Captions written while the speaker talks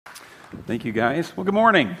Thank you, guys. Well, good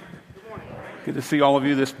morning. Good to see all of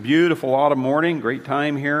you this beautiful autumn morning. Great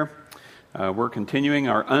time here. We're continuing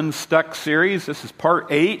our Unstuck series. This is part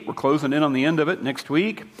 8. We're closing in on the end of it next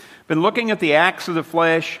week. Been looking at the acts of the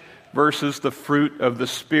flesh versus the fruit of the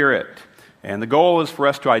Spirit. And the goal is for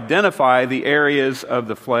us to identify the areas of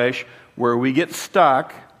the flesh where we get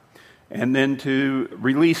stuck, and then to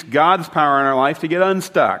release God's power in our life to get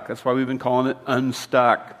unstuck. That's why we've been calling it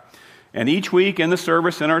Unstuck. And each week in the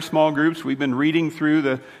service, in our small groups, we've been reading through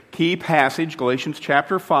the key passage, Galatians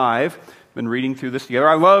chapter 5. Been reading through this together.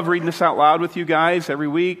 I love reading this out loud with you guys every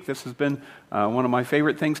week. This has been one of my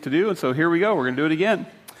favorite things to do, and so here we go. We're going to do it again.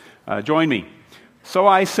 Join me. So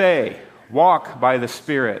I say, walk by the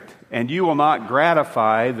Spirit, and you will not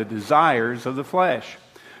gratify the desires of the flesh.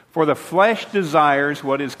 For the flesh desires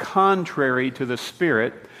what is contrary to the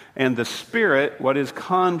Spirit, and the Spirit what is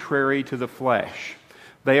contrary to the flesh.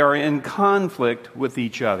 They are in conflict with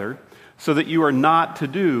each other, so that you are not to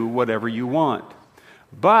do whatever you want.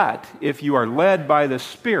 But if you are led by the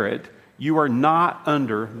Spirit, you are not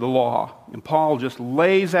under the law. And Paul just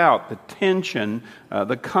lays out the tension,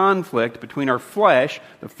 the conflict between our flesh,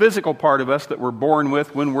 the physical part of us that we're born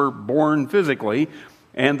with when we're born physically,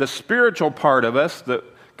 and the spiritual part of us that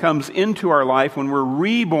comes into our life when we're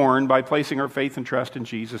reborn by placing our faith and trust in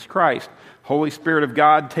Jesus Christ. Holy Spirit of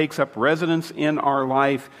God takes up residence in our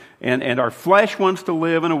life, and our flesh wants to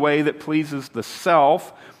live in a way that pleases the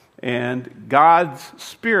self, and God's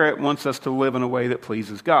Spirit wants us to live in a way that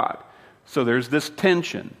pleases God. So there's this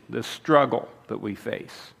tension, this struggle that we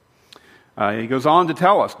face. He goes on to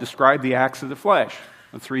tell us, describe the acts of the flesh.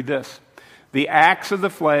 Let's read this. The acts of the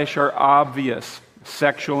flesh are obvious: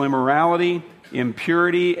 sexual immorality,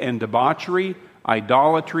 impurity and debauchery,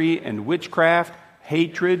 idolatry and witchcraft,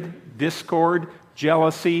 hatred, discord,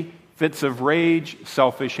 jealousy, fits of rage,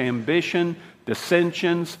 selfish ambition,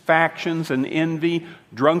 dissensions, factions and envy,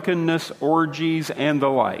 drunkenness, orgies, and the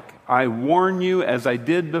like. I warn you, as I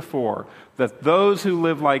did before, that those who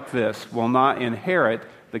live like this will not inherit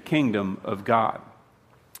the kingdom of God.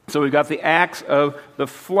 So we've got the acts of the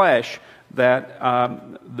flesh that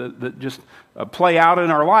just play out in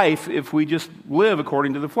our life if we just live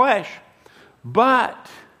according to the flesh. But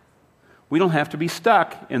we don't have to be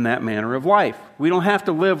stuck in that manner of life. We don't have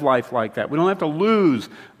to live life like that. We don't have to lose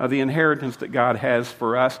the inheritance that God has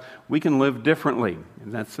for us. We can live differently.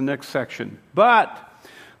 And that's the next section. But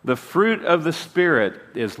the fruit of the Spirit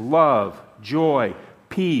is love, joy,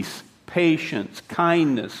 peace, patience,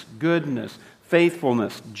 kindness, goodness,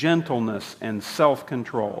 faithfulness, gentleness, and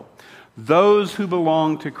self-control. Those who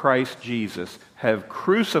belong to Christ Jesus have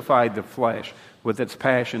crucified the flesh with its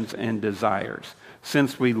passions and desires.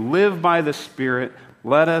 Since we live by the Spirit,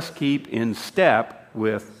 let us keep in step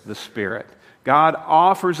with the Spirit. God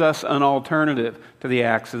offers us an alternative to the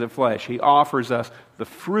acts of the flesh. He offers us the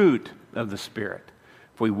fruit of the Spirit.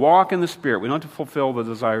 If we walk in the Spirit, we don't have to fulfill the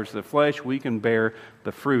desires of the flesh. We can bear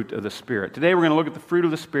the fruit of the Spirit. Today we're going to look at the fruit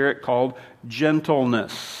of the Spirit called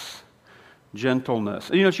gentleness.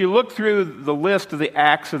 Gentleness. You know, as you look through the list of the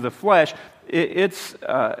acts of the flesh, it's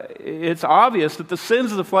obvious that the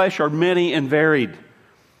sins of the flesh are many and varied.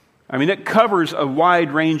 I mean, it covers a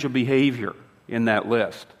wide range of behavior in that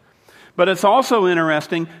list. But it's also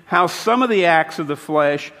interesting how some of the acts of the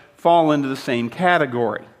flesh fall into the same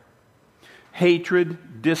category.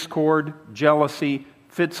 Hatred, discord, jealousy,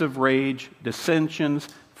 fits of rage, dissensions,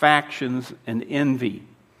 factions, and envy.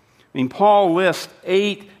 I mean, Paul lists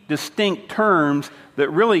 8 distinct terms that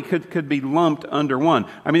really could be lumped under one.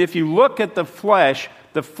 I mean, if you look at the flesh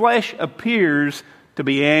appears to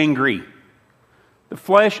be angry. The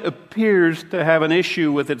flesh appears to have an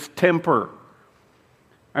issue with its temper.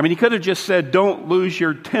 I mean, he could have just said, don't lose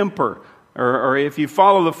your temper. Or if you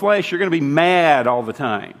follow the flesh, you're going to be mad all the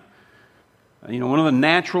time. You know, one of the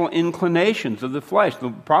natural inclinations of the flesh,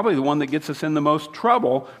 probably the one that gets us in the most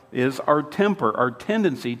trouble, is our temper, our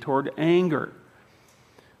tendency toward anger.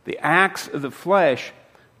 The acts of the flesh,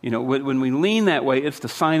 you know, when we lean that way, it's the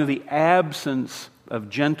sign of the absence of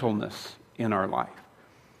gentleness in our life.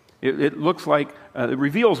 It looks like, it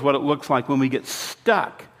reveals what it looks like when we get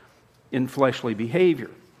stuck in fleshly behavior.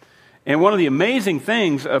 And one of the amazing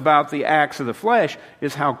things about the acts of the flesh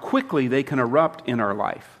is how quickly they can erupt in our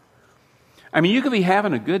life. I mean, you could be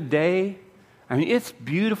having a good day. I mean, it's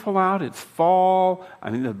beautiful out. It's fall. I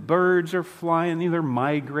mean, the birds are flying. They're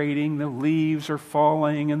migrating. The leaves are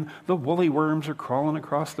falling. And the woolly worms are crawling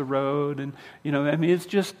across the road. And, you know, I mean, it's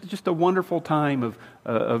just a wonderful time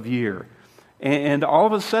of year. And all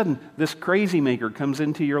of a sudden, this crazy maker comes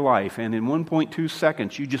into your life. And in 1.2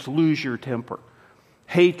 seconds, you just lose your temper.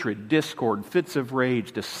 Hatred, discord, fits of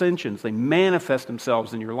rage, dissensions, they manifest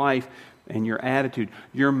themselves in your life and your attitude.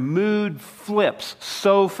 Your mood flips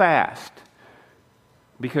so fast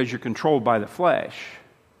because you're controlled by the flesh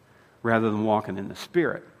rather than walking in the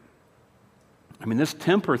Spirit. I mean, this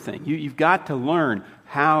temper thing, you've got to learn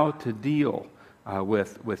how to deal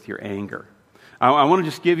with your anger. I want to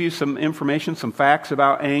just give you some information, some facts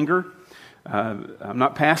about anger. I'm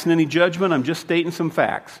not passing any judgment, I'm just stating some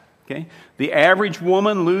facts. Okay? The average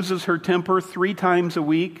woman loses her temper 3 times a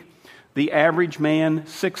week. The average man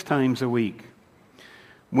 6 times a week.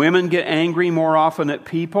 Women get angry more often at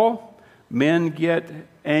people. Men get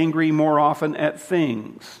angry more often at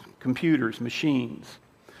things, computers, machines.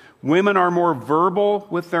 Women are more verbal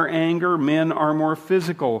with their anger. Men are more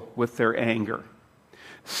physical with their anger.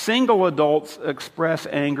 Single adults express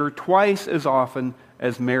anger twice as often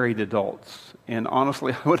as married adults. And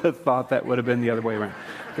honestly, I would have thought that would have been the other way around.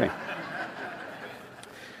 Okay.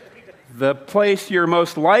 The place you're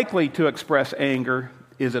most likely to express anger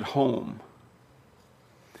is at home.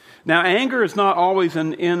 Now, anger is not always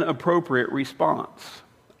an inappropriate response.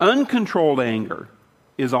 Uncontrolled anger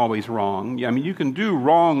is always wrong. I mean, you can do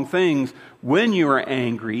wrong things when you are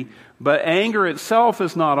angry, but anger itself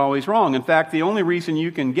is not always wrong. In fact, the only reason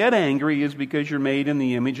you can get angry is because you're made in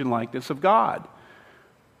the image and likeness of God.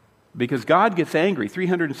 Because God gets angry.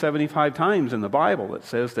 375 times in the Bible it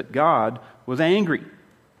says that God was angry.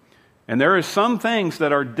 And there are some things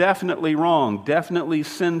that are definitely wrong, definitely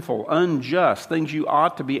sinful, unjust, things you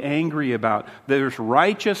ought to be angry about. There's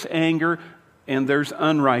righteous anger and there's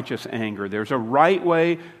unrighteous anger. There's a right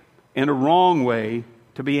way and a wrong way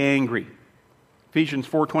to be angry. Ephesians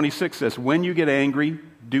 4:26 says, when you get angry,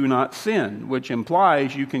 do not sin, which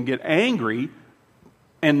implies you can get angry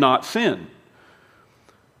and not sin.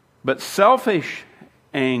 But selfish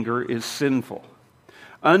anger is sinful.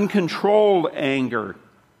 Uncontrolled anger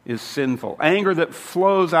is sinful. Anger that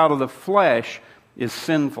flows out of the flesh is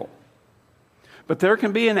sinful. But there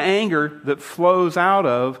can be an anger that flows out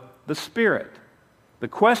of the Spirit. The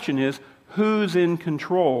question is, who's in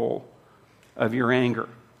control of your anger?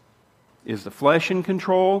 Is the flesh in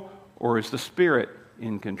control or is the Spirit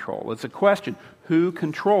in control? It's a question. Who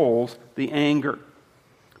controls the anger?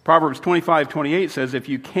 Proverbs 25:28 says, if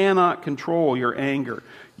you cannot control your anger,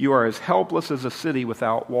 you are as helpless as a city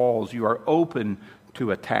without walls. You are open to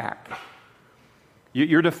attack.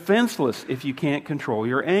 You're defenseless if you can't control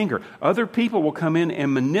your anger. Other people will come in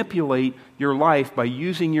and manipulate your life by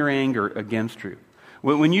using your anger against you.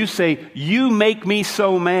 When you say, you make me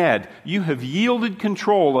so mad, you have yielded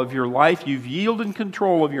control of your life, you've yielded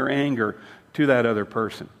control of your anger to that other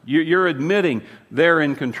person. You're admitting they're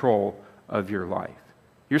in control of your life.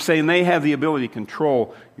 You're saying they have the ability to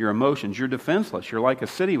control your emotions. You're defenseless. You're like a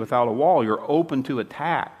city without a wall. You're open to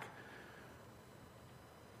attack.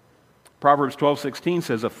 Proverbs 12:16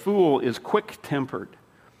 says, a fool is quick-tempered,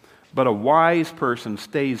 but a wise person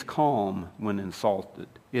stays calm when insulted.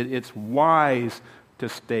 It's wise to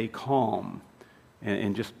stay calm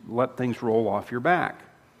and just let things roll off your back.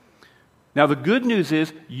 Now, the good news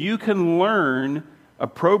is you can learn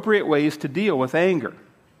appropriate ways to deal with anger.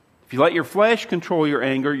 If you let your flesh control your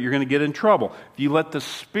anger, you're going to get in trouble. If you let the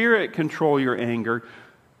Spirit control your anger,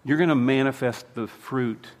 you're going to manifest the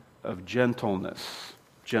fruit of gentleness.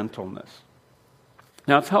 Gentleness.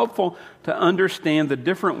 Now, it's helpful to understand the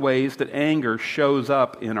different ways that anger shows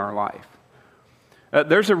up in our life.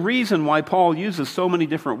 There's a reason why Paul uses so many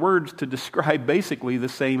different words to describe basically the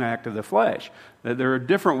same act of the flesh. There are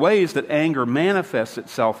different ways that anger manifests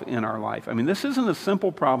itself in our life. I mean, this isn't a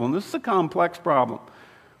simple problem. This is a complex problem.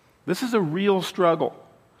 This is a real struggle.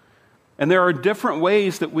 And there are different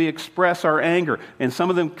ways that we express our anger. And some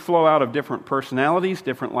of them flow out of different personalities,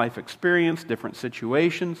 different life experience, different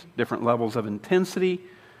situations, different levels of intensity.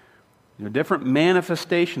 Different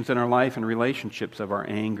manifestations in our life and relationships of our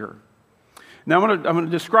anger. Now, I'm going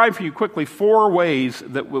to describe for you quickly 4 ways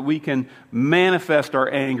that we can manifest our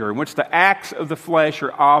anger, in which the acts of the flesh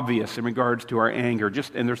are obvious in regards to our anger.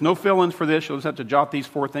 And there's no fill-ins for this. You'll just have to jot these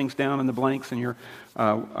 4 things down in the blanks in your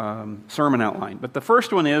sermon outline. But the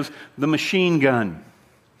first one is the machine gun.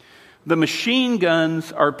 The machine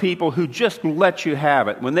guns are people who just let you have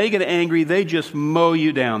it. When they get angry, they just mow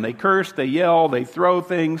you down. They curse, they yell, they throw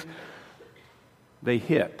things, they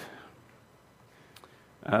hit.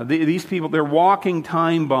 These people, they're walking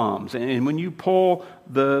time bombs. And when you pull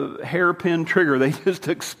the hairpin trigger, they just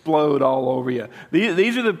explode all over you.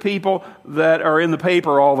 These are the people that are in the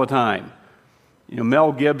paper all the time.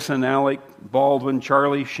 Mel Gibson, Alec Baldwin,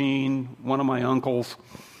 Charlie Sheen, one of my uncles.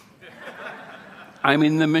 I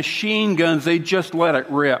mean, the machine guns, they just let it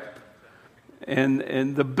rip.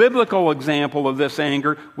 And the biblical example of this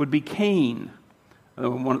anger would be Cain,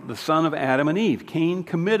 the son of Adam and Eve. Cain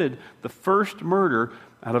committed the first murder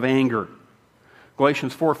out of anger.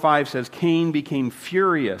 Galatians 4:5 says, Cain became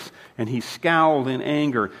furious, and he scowled in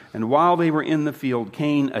anger. And while they were in the field,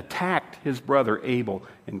 Cain attacked his brother Abel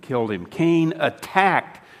and killed him. Cain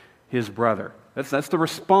attacked his brother. That's the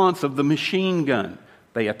response of the machine gun.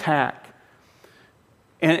 They attack.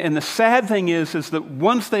 And the sad thing is that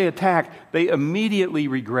once they attack, they immediately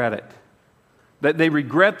regret it. That they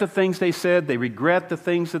regret the things they said, they regret the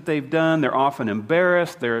things that they've done, they're often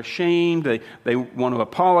embarrassed, they're ashamed, they want to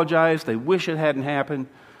apologize, they wish it hadn't happened,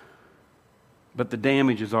 but the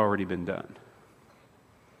damage has already been done.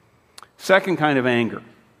 Second kind of anger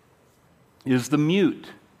is the mute.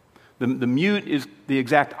 The mute is the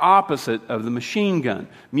exact opposite of the machine gun.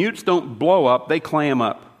 Mutes don't blow up, they clam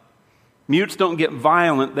up. Mutes don't get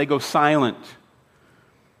violent, they go silent.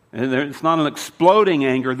 And it's not an exploding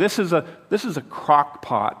anger. This is a crock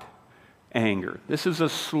pot anger. This is a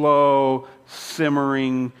slow,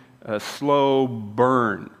 simmering, slow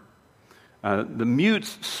burn. The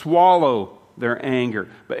mutes swallow their anger.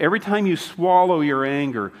 But every time you swallow your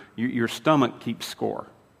anger, your stomach keeps score.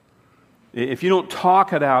 If you don't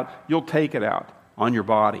talk it out, you'll take it out on your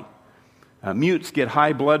body. Mutes get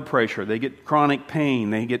high blood pressure. They get chronic pain.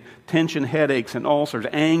 They get tension headaches and ulcers.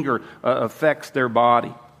 Anger affects their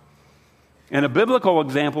body. And a biblical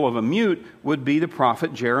example of a mute would be the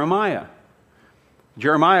prophet Jeremiah.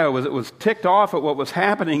 Jeremiah was ticked off at what was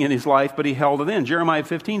happening in his life, but he held it in. Jeremiah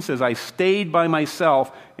 15 says, I stayed by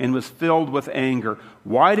myself and was filled with anger.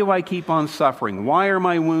 Why do I keep on suffering? Why are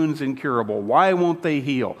my wounds incurable? Why won't they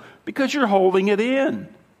heal? Because you're holding it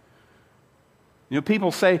in. You know,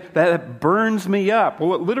 people say that burns me up.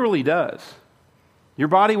 Well, it literally does. Your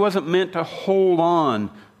body wasn't meant to hold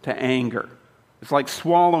on to anger. It's like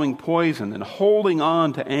swallowing poison and holding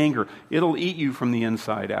on to anger. It'll eat you from the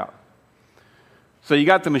inside out. So you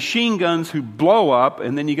got the machine guns who blow up,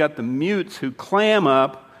 and then you got the mutes who clam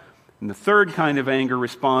up. And the third kind of anger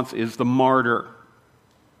response is the martyr.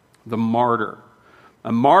 The martyr.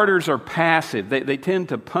 Martyrs are passive. They tend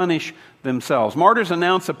to punish themselves. Martyrs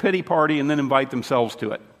announce a pity party and then invite themselves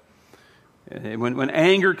to it. When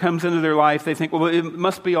anger comes into their life, they think, well, it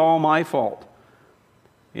must be all my fault.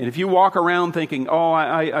 And if you walk around thinking, oh,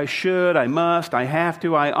 I should, I must, I have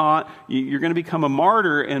to, I ought, you're going to become a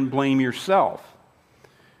martyr and blame yourself.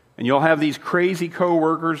 And you'll have these crazy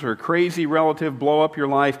coworkers or a crazy relative blow up your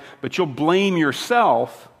life, but you'll blame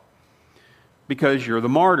yourself because you're the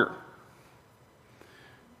martyr.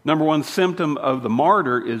 Number one symptom of the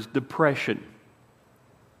martyr is depression.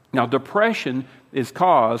 Now, depression is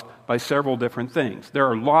caused by several different things. There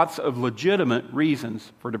are lots of legitimate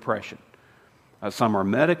reasons for depression. Some are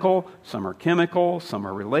medical, some are chemical, some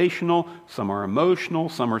are relational, some are emotional,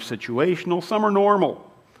 some are situational, some are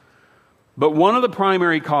normal. But one of the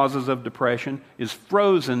primary causes of depression is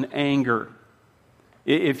frozen anger.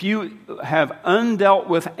 If you have undealt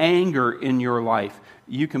with anger in your life,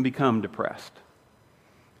 you can become depressed.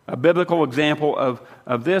 A biblical example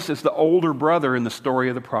of this is the older brother in the story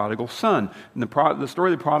of the prodigal son. In the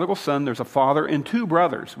story of the prodigal son, there's a father and two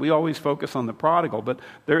brothers. We always focus on the prodigal, but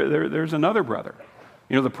there's another brother.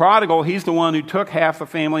 You know, the prodigal, he's the one who took half the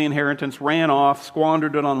family inheritance, ran off,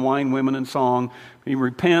 squandered it on wine, women, and song. He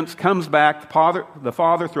repents, comes back, the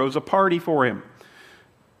father throws a party for him.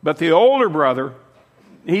 But the older brother,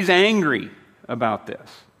 he's angry about this.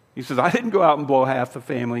 He says, I didn't go out and blow half the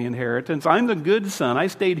family inheritance. I'm the good son. I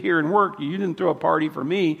stayed here and worked. You didn't throw a party for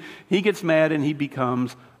me. He gets mad and he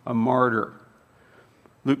becomes a martyr.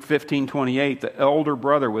 Luke 15:28, the elder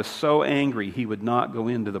brother was so angry he would not go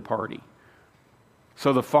into the party.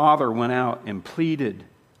 So the father went out and pleaded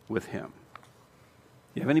with him.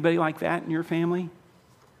 You have anybody like that in your family?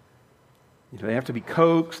 They have to be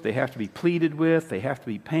coaxed, they have to be pleaded with, they have to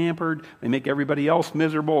be pampered, they make everybody else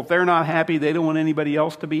miserable. If they're not happy, they don't want anybody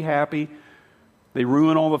else to be happy. They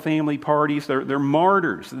ruin all the family parties. They're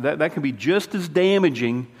martyrs. That can be just as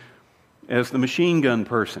damaging as the machine gun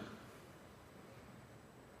person.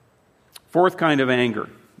 Fourth kind of anger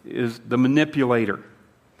is the manipulator.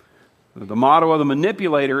 The motto of the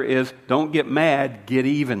manipulator is, don't get mad, get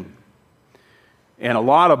even. And a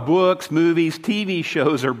lot of books, movies, TV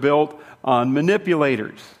shows are built on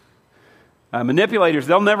manipulators. Manipulators,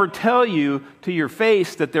 they'll never tell you to your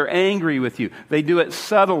face that they're angry with you. They do it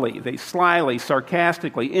subtly, they slyly,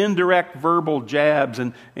 sarcastically, indirect verbal jabs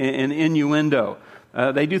and innuendo.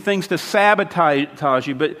 They do things to sabotage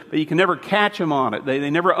you, but you can never catch them on it.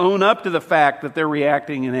 They never own up to the fact that they're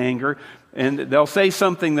reacting in anger, and they'll say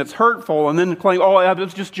something that's hurtful and then claim, oh, I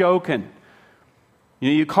was just joking.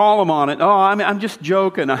 You call them on it. Oh, I'm just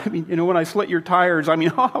joking. When I slit your tires, oh,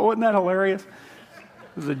 wasn't that hilarious? It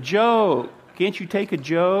was a joke. Can't you take a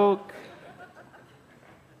joke?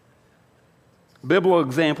 A biblical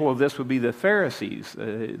example of this would be the Pharisees,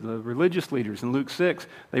 the religious leaders in Luke 6.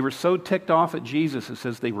 They were so ticked off at Jesus, it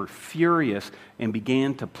says they were furious and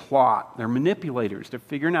began to plot. They're manipulators. They're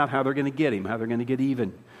figuring out how they're going to get him, how they're going to get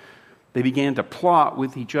even. They began to plot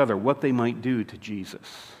with each other what they might do to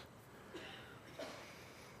Jesus.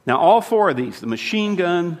 Now, all four of these, the machine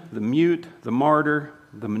gun, the mute, the martyr,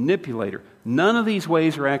 the manipulator, none of these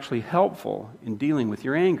ways are actually helpful in dealing with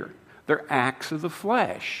your anger. They're acts of the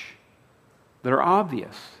flesh that are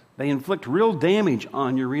obvious. They inflict real damage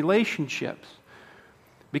on your relationships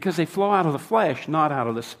because they flow out of the flesh, not out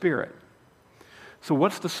of the Spirit. So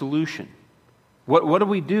what's the solution? What do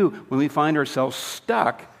we do when we find ourselves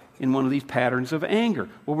stuck in one of these patterns of anger?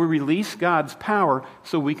 Well, we release God's power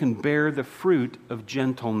so we can bear the fruit of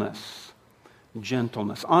gentleness.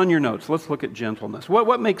 Gentleness. On your notes, let's look at gentleness.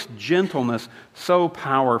 What makes gentleness so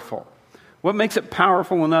powerful? What makes it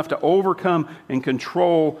powerful enough to overcome and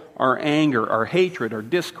control our anger, our hatred, our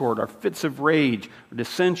discord, our fits of rage, our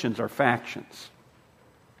dissensions, our factions?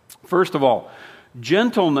 First of all,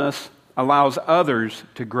 gentleness allows others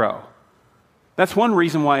to grow. That's one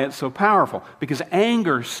reason why it's so powerful, because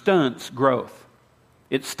anger stunts growth.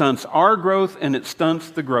 It stunts our growth and it stunts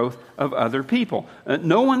the growth of other people.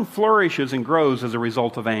 No one flourishes and grows as a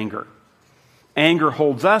result of anger. Anger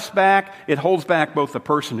holds us back. It holds back both the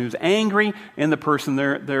person who's angry and the person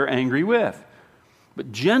they're angry with.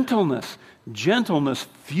 But gentleness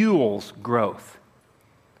fuels growth.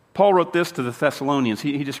 Paul wrote this to the Thessalonians.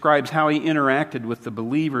 He describes how he interacted with the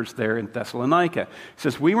believers there in Thessalonica. He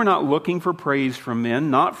says, "We were not looking for praise from men,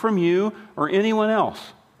 not from you or anyone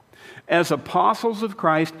else. As apostles of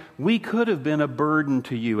Christ, we could have been a burden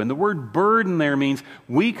to you." And the word burden there means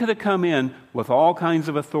we could have come in with all kinds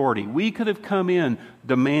of authority. We could have come in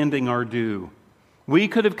demanding our due. We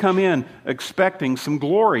could have come in expecting some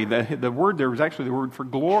glory. The word there was actually the word for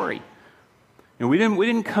glory. And we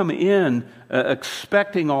didn't come in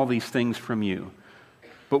expecting all these things from you,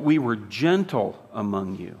 but we were gentle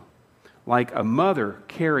among you, like a mother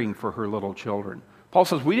caring for her little children. Paul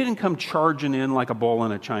says we didn't come charging in like a bull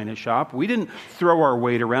in a china shop. We didn't throw our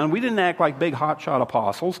weight around. We didn't act like big hotshot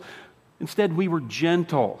apostles. Instead, we were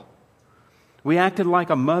gentle. We acted like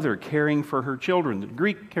a mother caring for her children. The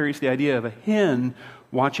Greek carries the idea of a hen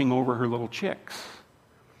watching over her little chicks.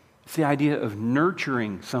 It's the idea of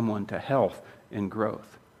nurturing someone to health and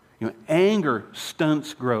growth. Anger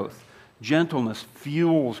stunts growth. Gentleness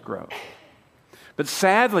fuels growth. But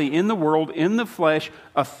sadly, in the world, in the flesh,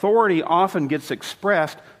 authority often gets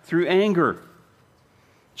expressed through anger.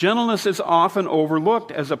 Gentleness is often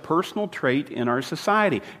overlooked as a personal trait in our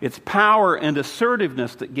society. It's power and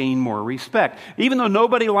assertiveness that gain more respect. Even though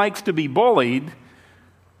nobody likes to be bullied,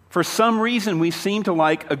 for some reason we seem to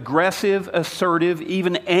like aggressive, assertive,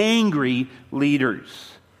 even angry leaders.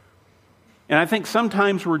 And I think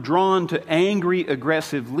sometimes we're drawn to angry,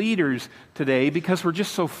 aggressive leaders today because we're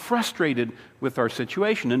just so frustrated with our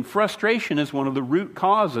situation. And frustration is one of the root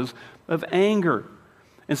causes of anger.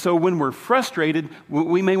 And so when we're frustrated,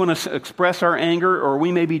 we may want to express our anger, or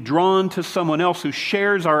we may be drawn to someone else who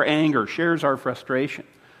shares our anger, shares our frustration.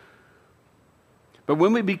 But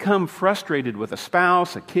when we become frustrated with a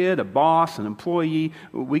spouse, a kid, a boss, an employee,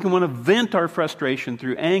 we can want to vent our frustration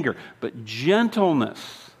through anger. But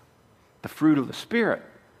gentleness, the fruit of the Spirit,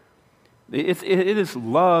 it is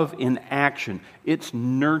love in action. It's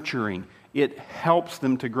nurturing. It helps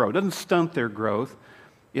them to grow. It doesn't stunt their growth.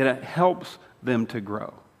 It helps them to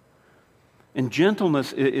grow. And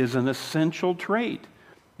gentleness is an essential trait.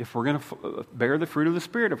 If we're going to bear the fruit of the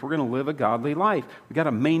Spirit, if we're going to live a godly life, we've got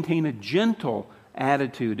to maintain a gentle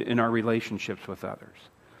attitude in our relationships with others.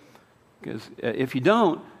 Because if you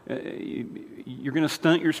don't, you're going to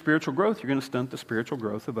stunt your spiritual growth. You're going to stunt the spiritual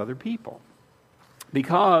growth of other people.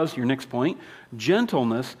 Because, your next point,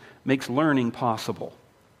 gentleness makes learning possible.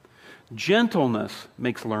 Gentleness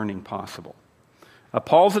makes learning possible.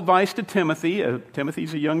 Paul's advice to Timothy,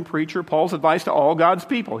 Timothy's a young preacher, Paul's advice to all God's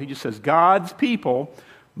people, he just says, God's people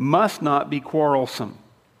must not be quarrelsome.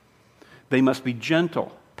 They must be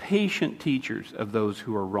gentle, patient teachers of those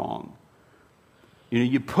who are wrong.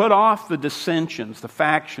 You put off the dissensions, the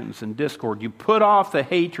factions and discord. You put off the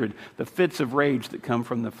hatred, the fits of rage that come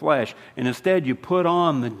from the flesh. And instead you put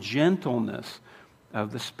on the gentleness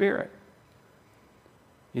of the Spirit.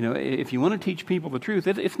 If you want to teach people the truth,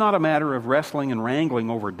 it's not a matter of wrestling and wrangling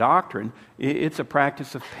over doctrine. It's a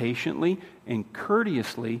practice of patiently and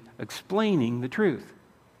courteously explaining the truth.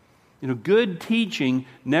 Good teaching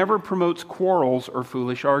never promotes quarrels or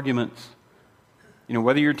foolish arguments.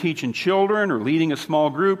 Whether you're teaching children or leading a small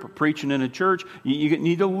group or preaching in a church, you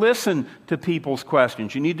need to listen to people's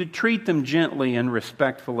questions. You need to treat them gently and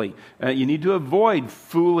respectfully. You need to avoid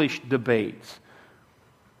foolish debates,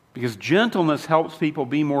 because gentleness helps people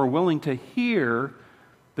be more willing to hear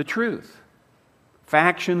the truth.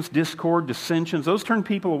 Factions, discord, dissensions, those turn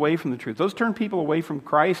people away from the truth. Those turn people away from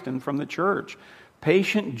Christ and from the church.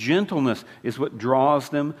 Patient gentleness is what draws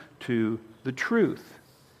them to the truth.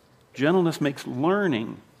 Gentleness makes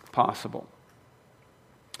learning possible.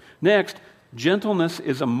 Next, gentleness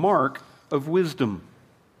is a mark of wisdom.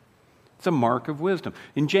 It's a mark of wisdom.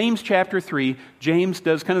 In James chapter 3, James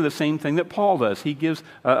does kind of the same thing that Paul does. He gives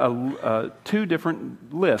two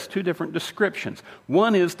different lists, two different descriptions.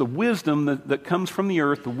 One is the wisdom that comes from the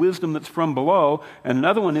earth, the wisdom that's from below, and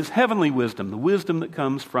another one is heavenly wisdom, the wisdom that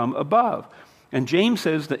comes from above. And James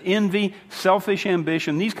says that envy, selfish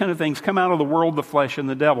ambition, these kind of things come out of the world, the flesh, and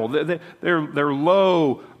the devil. They're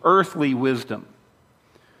low, earthly wisdom.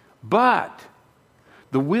 But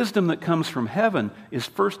the wisdom that comes from heaven is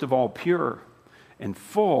first of all pure and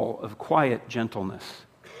full of quiet gentleness.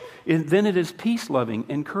 Then it is peace-loving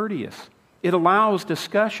and courteous. It allows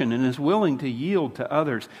discussion and is willing to yield to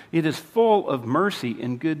others. It is full of mercy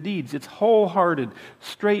and good deeds. It's wholehearted,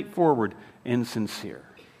 straightforward, and sincere.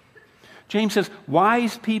 James says,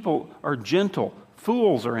 wise people are gentle,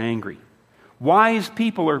 fools are angry. Wise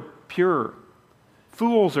people are pure,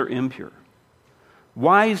 fools are impure.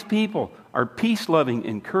 Wise people are peace-loving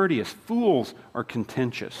and courteous, fools are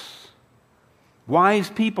contentious. Wise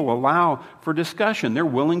people allow for discussion. They're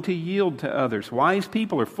willing to yield to others. Wise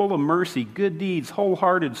people are full of mercy, good deeds,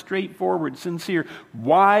 wholehearted, straightforward, sincere.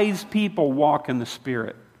 Wise people walk in the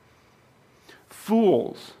Spirit.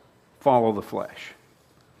 Fools follow the flesh.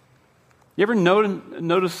 You ever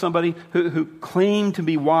notice somebody who claimed to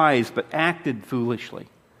be wise but acted foolishly?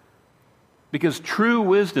 Because true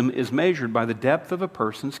wisdom is measured by the depth of a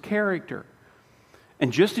person's character.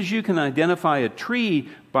 And just as you can identify a tree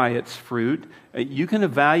by its fruit, you can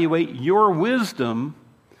evaluate your wisdom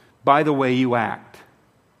by the way you act.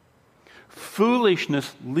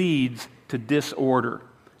 Foolishness leads to disorder.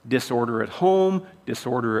 Disorder at home,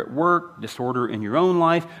 disorder at work, disorder in your own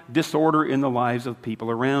life, disorder in the lives of people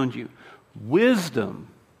around you. Wisdom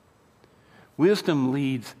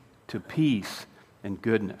leads to peace and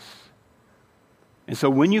goodness. And so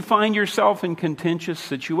when you find yourself in contentious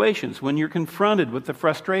situations, when you're confronted with the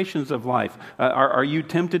frustrations of life, are you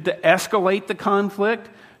tempted to escalate the conflict?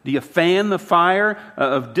 Do you fan the fire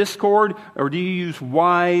of discord? Or do you use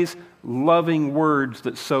wise, loving words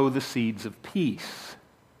that sow the seeds of peace?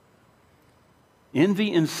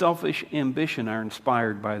 Envy and selfish ambition are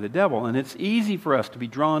inspired by the devil, and it's easy for us to be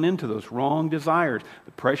drawn into those wrong desires,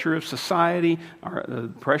 the pressure of society,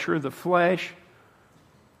 the pressure of the flesh.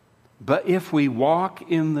 But if we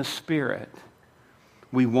walk in the Spirit,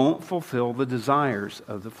 we won't fulfill the desires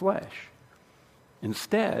of the flesh.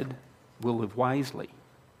 Instead, we'll live wisely.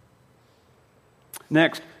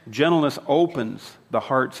 Next, gentleness opens the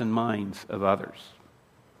hearts and minds of others.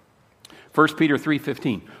 1 Peter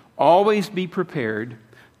 3:15. Always be prepared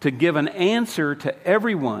to give an answer to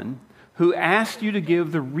everyone who asks you to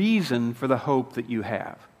give the reason for the hope that you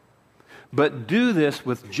have. But do this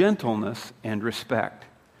with gentleness and respect,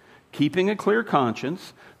 keeping a clear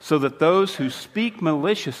conscience, so that those who speak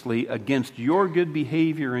maliciously against your good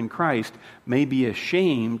behavior in Christ may be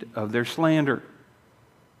ashamed of their slander.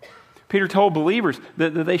 Peter told believers that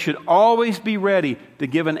they should always be ready to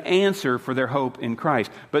give an answer for their hope in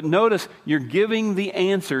Christ. But notice, you're giving the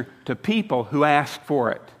answer to people who ask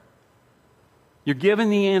for it. You're giving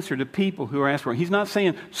the answer to people who are asked for it. He's not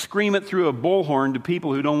saying scream it through a bullhorn to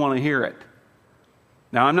people who don't want to hear it.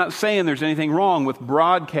 Now, I'm not saying there's anything wrong with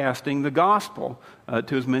broadcasting the gospel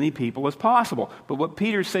to as many people as possible. But what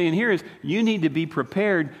Peter's saying here is you need to be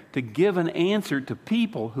prepared to give an answer to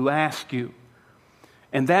people who ask you.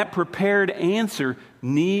 And that prepared answer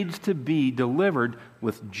needs to be delivered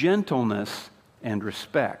with gentleness and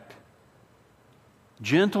respect.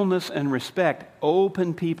 Gentleness and respect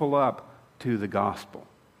open people up to the gospel.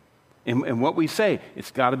 And what we say,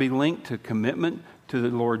 it's got to be linked to commitment to the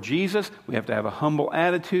Lord Jesus. We have to have a humble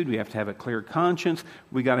attitude. We have to have a clear conscience.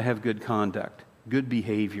 We got to have good conduct, good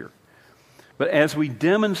behavior. But as we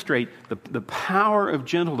demonstrate the power of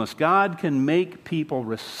gentleness, God can make people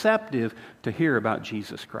receptive to hear about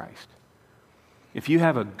Jesus Christ. If you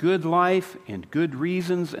have a good life and good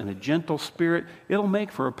reasons and a gentle spirit, it'll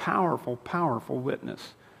make for a powerful, powerful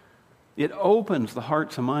witness. It opens the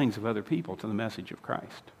hearts and minds of other people to the message of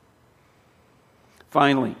Christ.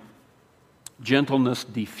 Finally, Gentleness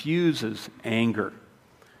diffuses anger.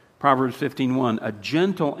 Proverbs 15:1, a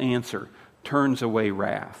gentle answer turns away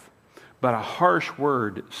wrath, but a harsh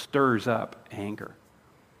word stirs up anger.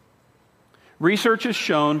 Research has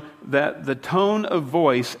shown that the tone of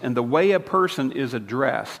voice and the way a person is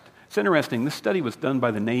addressed. It's interesting, this study was done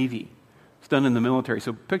by the Navy. It's done in the military.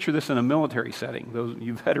 So picture this in a military setting, those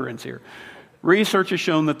you veterans here. Research has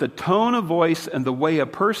shown that the tone of voice and the way a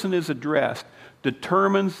person is addressed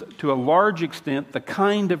determines to a large extent the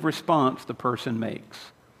kind of response the person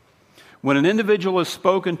makes. When an individual is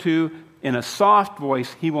spoken to in a soft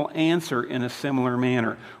voice, he will answer in a similar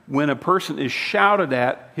manner. When a person is shouted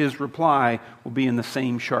at, his reply will be in the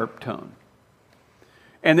same sharp tone.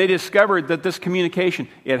 And they discovered that this communication,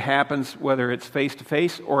 it happens whether it's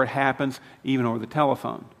face-to-face or it happens even over the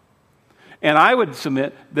telephone. And I would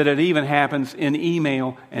submit that it even happens in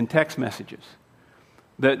email and text messages.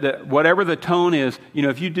 That whatever the tone is,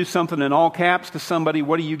 if you do something in all caps to somebody,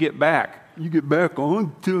 what do you get back? You get back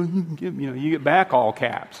you get back all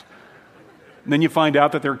caps. And then you find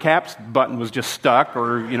out that their caps button was just stuck,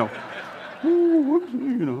 or now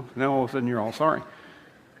all of a sudden you're all sorry.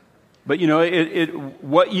 But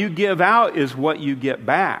what you give out is what you get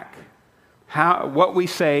back. What we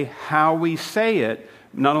say, how we say it,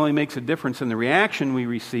 not only makes a difference in the reaction we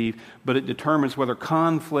receive, but it determines whether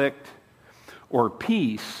conflict or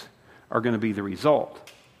peace are going to be the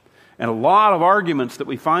result. And a lot of arguments that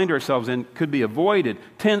we find ourselves in could be avoided.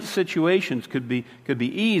 Tense situations could be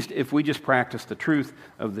eased if we just practice the truth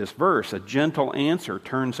of this verse. A gentle answer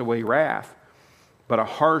turns away wrath, but a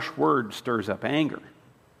harsh word stirs up anger.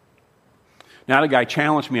 Now, the guy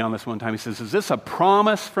challenged me on this one time. He says, is this a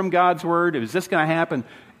promise from God's word? Is this going to happen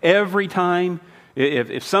every time?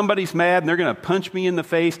 If somebody's mad and they're going to punch me in the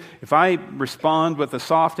face, if I respond with a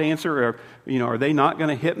soft answer, are they not going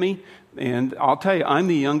to hit me? And I'll tell you, I'm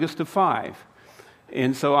the youngest of 5.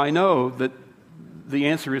 And so I know that the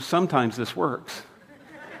answer is sometimes this works.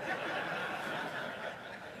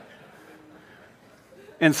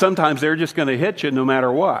 And sometimes they're just going to hit you no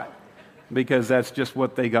matter what, because that's just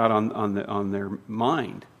what they got on their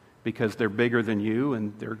mind, because they're bigger than you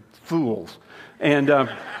and they're fools. And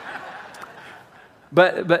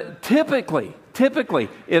But typically,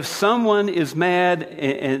 if someone is mad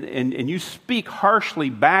and you speak harshly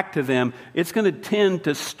back to them, it's going to tend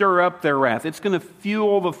to stir up their wrath. It's going to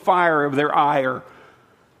fuel the fire of their ire,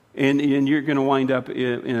 and you're going to wind up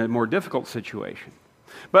in a more difficult situation.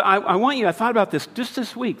 But I thought about this just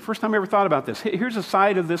this week. First time I ever thought about this. Here's a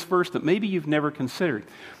side of this verse that maybe you've never considered.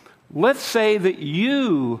 Let's say that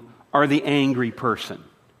you are the angry person.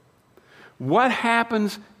 What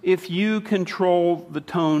happens if you control the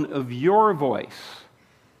tone of your voice?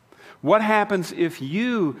 What happens if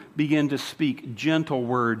you begin to speak gentle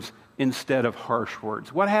words instead of harsh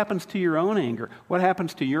words? What happens to your own anger? What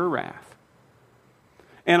happens to your wrath?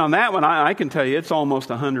 And on that one, I can tell you it's almost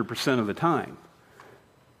 100% of the time.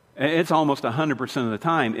 It's almost 100% of the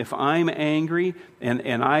time. If I'm angry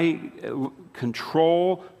and I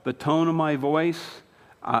control the tone of my voice,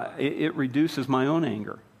 it reduces my own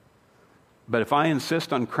anger. But if I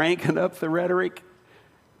insist on cranking up the rhetoric,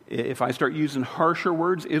 if I start using harsher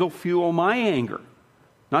words, it'll fuel my anger,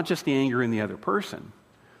 not just the anger in the other person.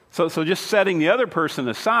 So just setting the other person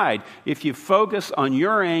aside, if you focus on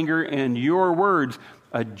your anger and your words,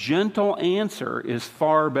 a gentle answer is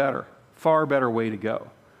far better way to go.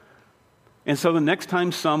 And so the next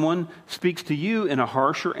time someone speaks to you in a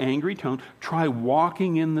harsh or angry tone, try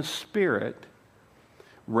walking in the Spirit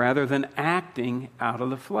rather than acting out of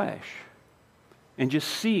the flesh. And just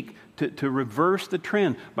seek to reverse the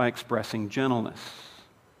trend by expressing gentleness.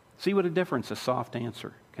 See what a difference a soft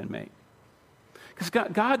answer can make. Because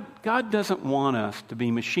God doesn't want us to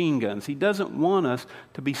be machine guns. He doesn't want us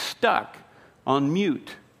to be stuck on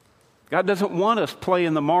mute. God doesn't want us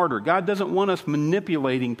playing the martyr. God doesn't want us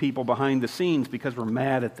manipulating people behind the scenes because we're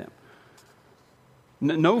mad at them.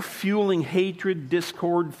 No fueling hatred,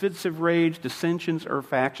 discord, fits of rage, dissensions, or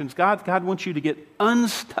factions. God wants you to get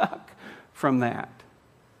unstuck from that.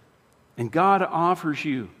 And God offers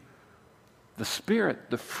you the Spirit,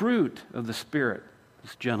 the fruit of the Spirit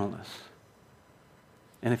is gentleness.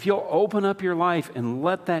 And if you'll open up your life and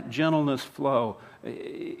let that gentleness flow,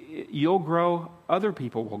 you'll grow, other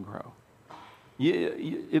people will grow.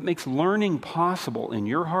 It makes learning possible in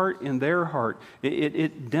your heart, in their heart.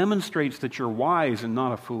 It demonstrates that you're wise and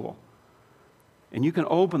not a fool. And you can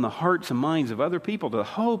open the hearts and minds of other people to the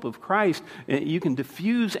hope of Christ. You can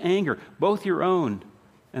diffuse anger, both your own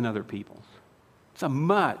and other people's. It's a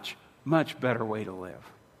much, much better way to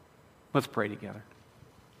live. Let's pray together.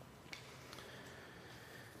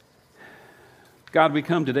 God, we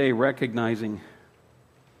come today recognizing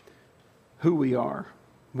who we are,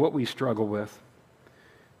 what we struggle with.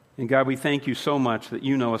 And God, we thank you so much that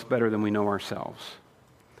you know us better than we know ourselves.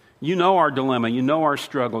 You know our dilemma. You know our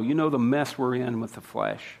struggle. You know the mess we're in with the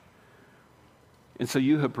flesh. And so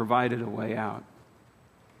you have provided a way out.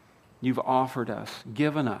 You've offered us,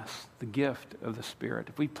 given us the gift of the Spirit.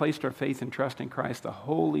 If we placed our faith and trust in Christ, the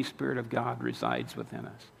Holy Spirit of God resides within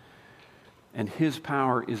us. And his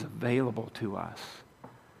power is available to us.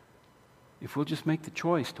 If we'll just make the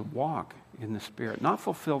choice to walk in the Spirit, not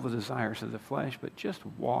fulfill the desires of the flesh, but just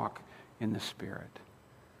walk in the Spirit.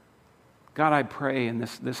 God, I pray in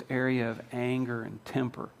this area of anger and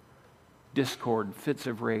temper, discord, fits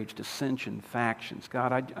of rage, dissension, factions.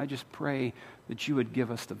 God, I just pray that you would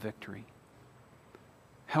give us the victory.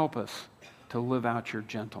 Help us to live out your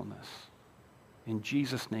gentleness. In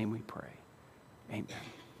Jesus' name we pray. Amen.